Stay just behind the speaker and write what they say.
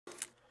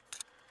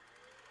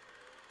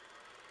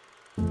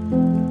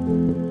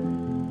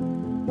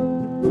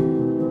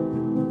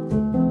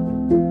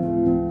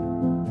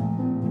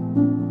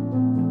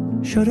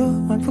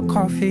Should've went for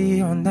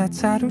coffee on that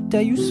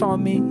Saturday you saw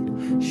me.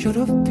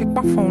 Should've picked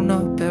my phone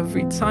up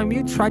every time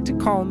you tried to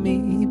call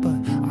me. But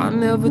I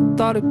never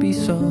thought it'd be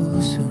so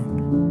soon.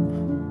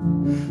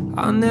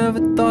 I never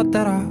thought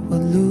that I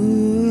would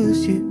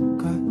lose you.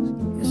 Cause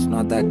it's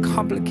not that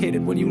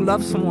complicated. When you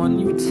love someone,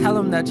 you tell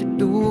them that you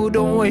do.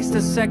 Don't waste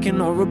a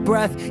second or a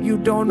breath. You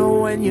don't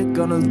know when you're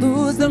gonna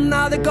lose them.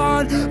 Now they're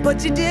gone,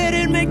 but you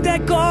didn't make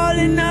that call.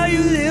 And now you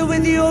live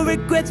with your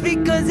regrets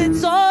because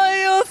it's all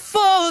your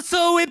fault.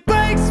 So it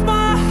breaks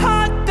my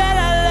heart that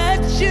I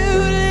let you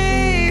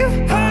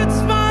leave.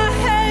 Hurts my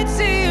head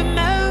seeing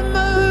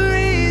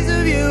memories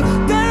of you.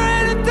 There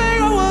ain't a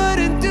thing I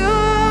wouldn't do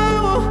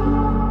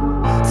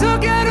to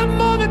get a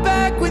moment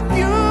back with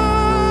you.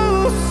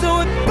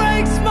 So it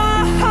breaks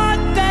my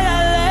heart that I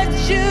let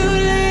you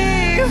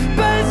leave.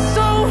 Been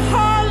so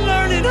hard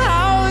learning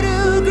how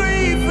to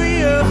grieve for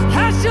you.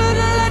 I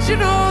should've let you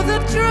know the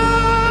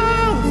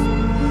truth.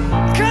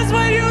 Cause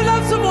when you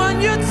love someone,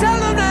 you tell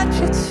them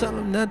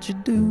that you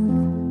do.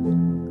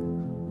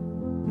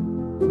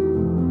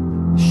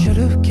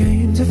 Should've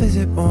came to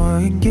visit more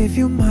and gave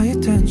you my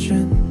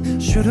attention.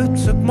 Should've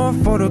took more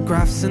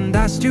photographs and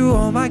asked you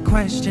all my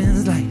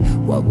questions. Like,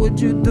 what would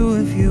you do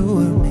if you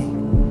were me?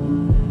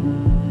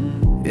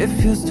 It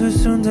feels too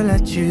soon to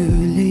let you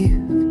leave.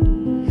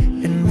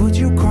 And would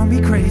you call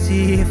me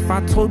crazy if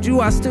I told you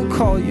I still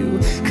call you?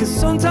 Cause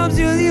sometimes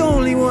you're the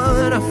only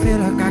one I feel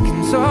like I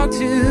can talk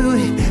to.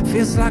 It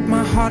feels like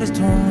my heart is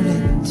torn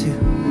in two.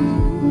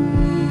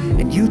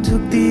 You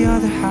took the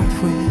other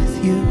half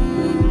with you.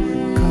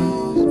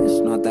 Cause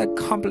it's not that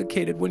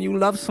complicated. When you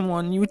love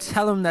someone, you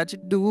tell them that you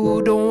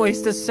do. Don't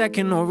waste a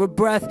second or a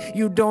breath.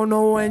 You don't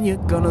know when you're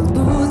gonna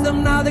lose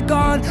them. Now they're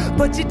gone,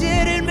 but you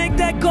didn't make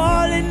that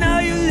call. And now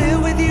you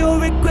live with your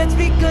regrets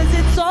because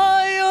it's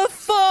all your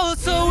fault.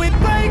 So it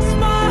breaks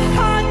my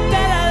heart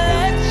that I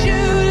let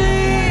you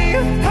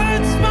leave.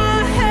 Hurts my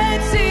head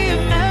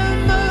seeing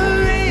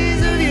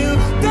memories of you.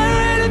 There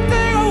ain't a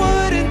thing I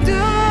wouldn't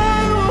do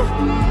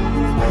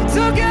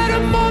to get a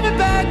moment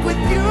back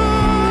with you.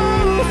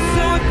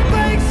 So it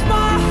breaks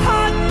my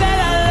heart that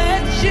I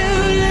let you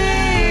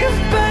leave.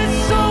 Been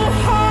so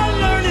hard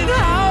learning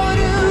how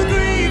to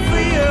grieve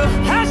for you.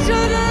 I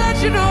should've let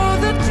you know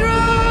the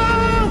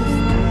truth.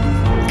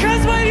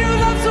 Cause when you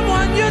love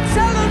someone, you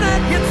tell them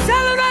that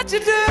you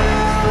do.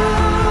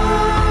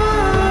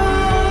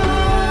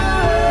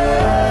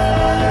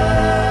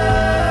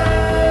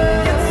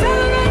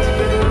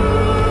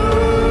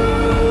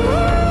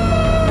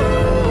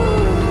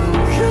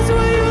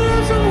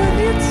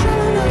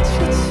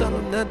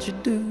 That you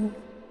do.